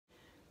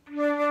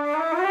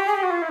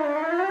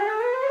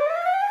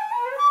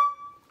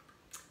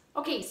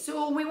Okay,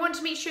 so we want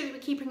to make sure that we're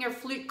keeping our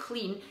flute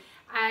clean.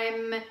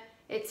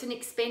 It's an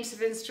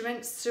expensive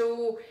instrument,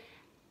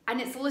 and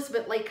it's a little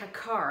bit like a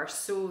car,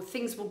 so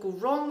things will go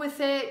wrong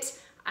with it.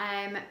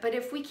 But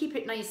if we keep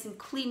it nice and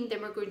clean,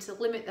 then we're going to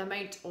limit the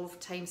amount of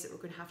times that we're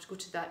going to have to go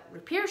to that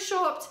repair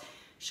shop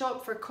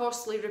for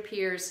costly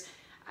repairs,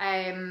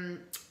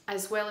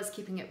 as well as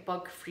keeping it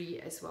bug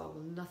free as well.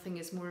 Nothing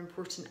is more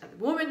important at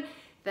the moment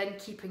than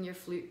keeping your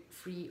flute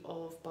free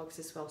of bugs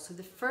as well. So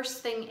the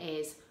first thing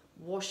is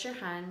wash your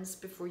hands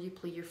before you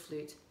play your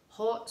flute.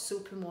 Hot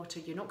soap and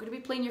water. You're not going to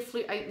be playing your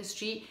flute out in the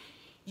street.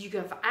 You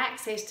have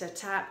access to a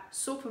tap,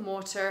 soap and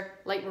water,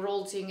 like we're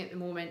all doing at the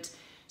moment,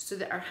 so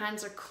that our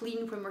hands are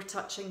clean when we're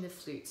touching the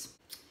flute.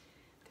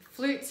 The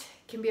flute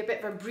can be a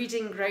bit of a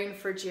breeding ground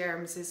for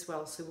germs as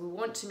well, so we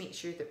want to make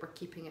sure that we're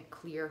keeping it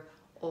clear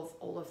of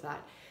all of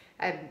that.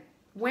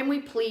 When we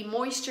play,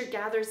 moisture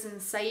gathers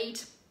inside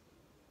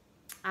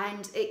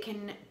and it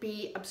can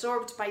be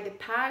absorbed by the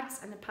pads,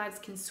 and the pads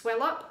can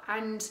swell up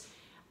and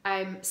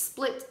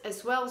split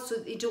as well, so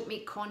that they don't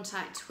make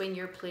contact when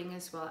you're playing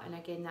as well. And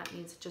again, that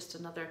means just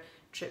another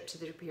trip to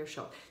the repair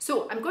shop.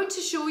 So I'm going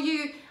to show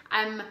you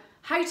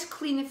how to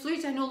clean the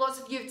flute. I know lots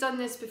of you have done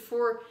this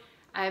before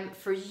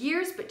for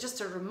years, but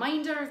just a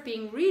reminder of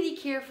being really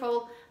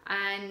careful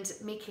and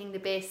making the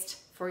best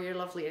for your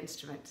lovely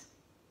instrument.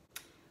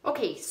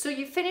 Okay, so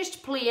you've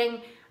finished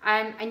playing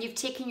and you've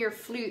taken your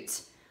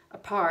flute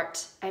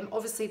apart.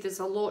 Obviously there's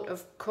a lot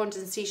of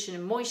condensation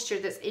and moisture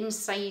that's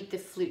inside the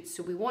flute,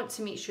 so we want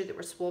to make sure that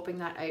we're swabbing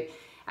that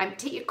out.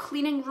 Take your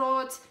cleaning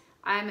rod,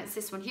 it's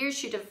this one here. You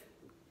should have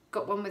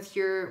got one with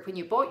when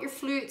you bought your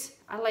flute.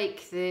 I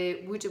like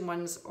the wooden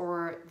ones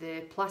or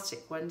the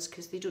plastic ones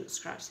because they don't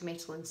scratch the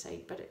metal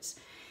inside, but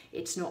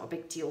it's not a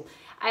big deal.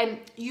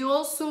 You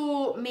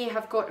also may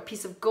have got a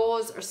piece of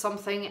gauze or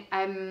something,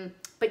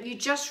 but you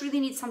just really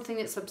need something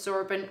that's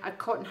absorbent, a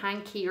cotton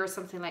hanky or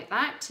something like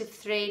that, to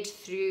thread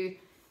through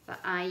the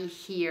eye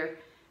here,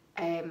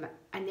 and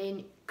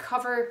then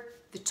cover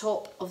the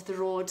top of the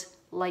rod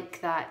like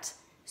that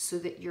so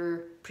that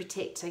you're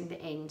protecting the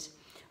end.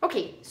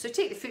 Okay, so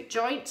take the foot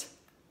joint,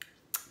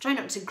 try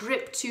not to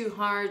grip too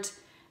hard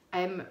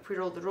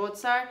where all the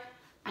rods are,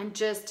 and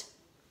just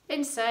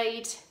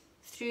inside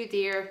through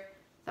there.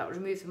 That will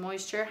remove the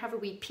moisture. Have a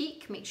wee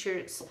peek, make sure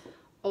it's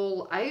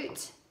all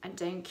out, and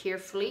down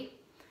carefully.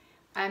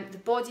 The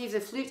body of the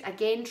flute,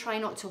 again, try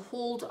not to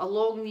hold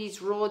along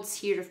these rods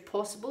here if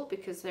possible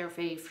because they're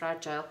very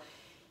fragile.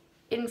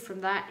 In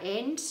from that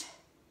end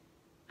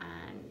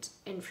and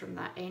in from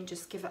that end,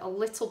 just give it a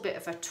little bit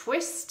of a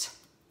twist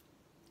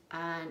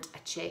and a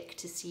check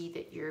to see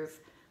that you've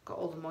got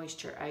all the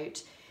moisture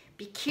out.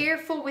 Be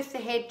careful with the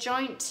head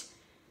joint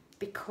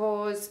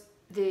because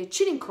the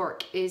tuning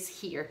cork is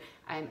here,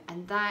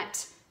 and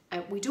that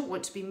we don't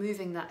want to be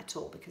moving that at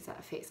all because that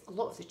affects a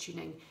lot of the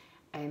tuning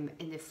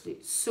in the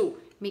flute. So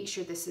make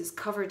sure this is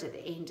covered at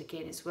the end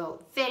again as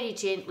well. Very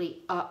gently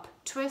up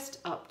twist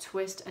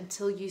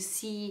until you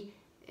see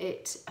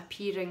it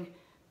appearing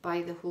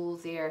by the hole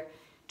there.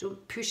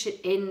 Don't push it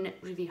in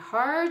really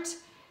hard.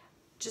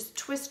 Just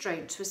twist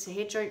round, twist the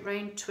head joint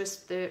round,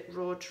 twist the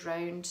rod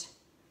round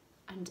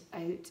and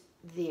out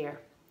there.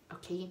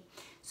 Okay,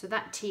 so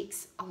that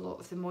takes a lot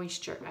of the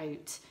moisture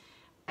out.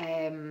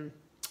 And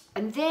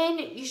then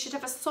you should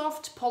have a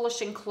soft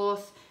polishing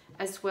cloth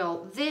as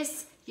well.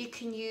 This you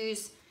can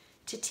use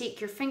to take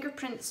your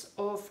fingerprints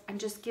off and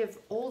just give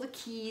all the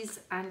keys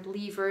and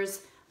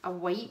levers a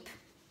wipe.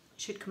 It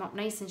should come up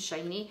nice and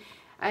shiny.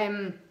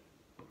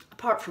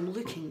 Apart from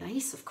looking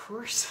nice, of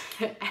course.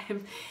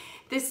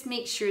 This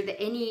makes sure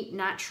that any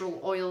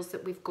natural oils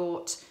that we've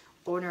got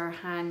on our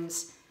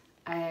hands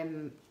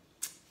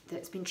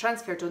that's been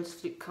transferred onto the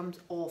flute comes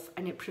off,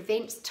 and it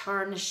prevents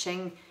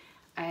tarnishing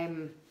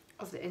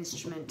of the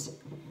instrument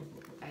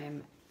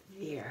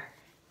there.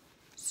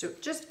 So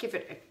just give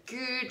it a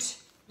good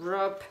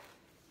rub.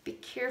 Be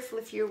careful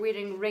if you're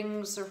wearing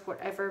rings or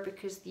whatever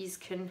because these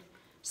can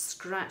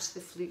scratch the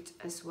flute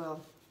as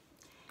well.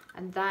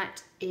 And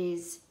that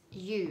is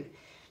you.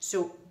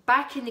 So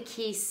back in the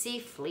case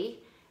safely,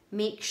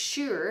 make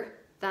sure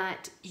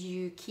that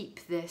you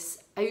keep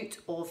this out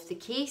of the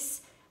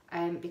case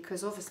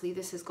because obviously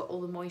this has got all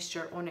the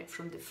moisture on it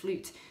from the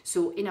flute.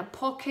 So in a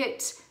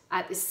pocket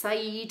at the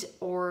side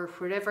or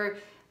wherever,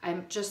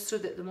 just so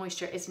that the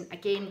moisture isn't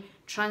again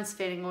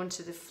transferring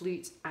onto the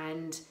flute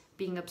and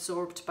being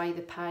absorbed by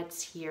the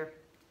pads here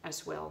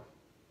as well.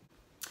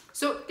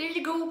 So there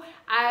you go.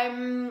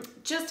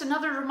 Just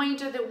another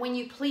reminder that when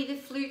you play the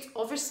flute,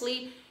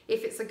 obviously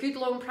if it's a good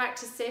long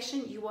practice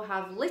session, you will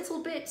have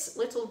little bits,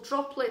 little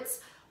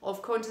droplets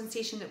of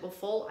condensation that will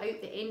fall out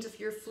the end of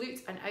your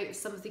flute and out of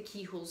some of the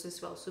keyholes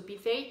as well. So be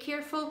very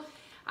careful.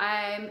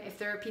 If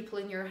there are people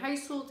in your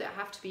household that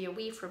have to be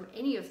away from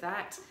any of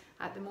that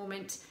at the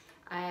moment,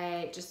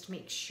 just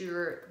make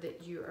sure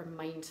that you are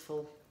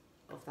mindful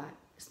of that.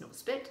 It's not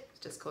spit, it's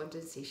just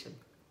condensation.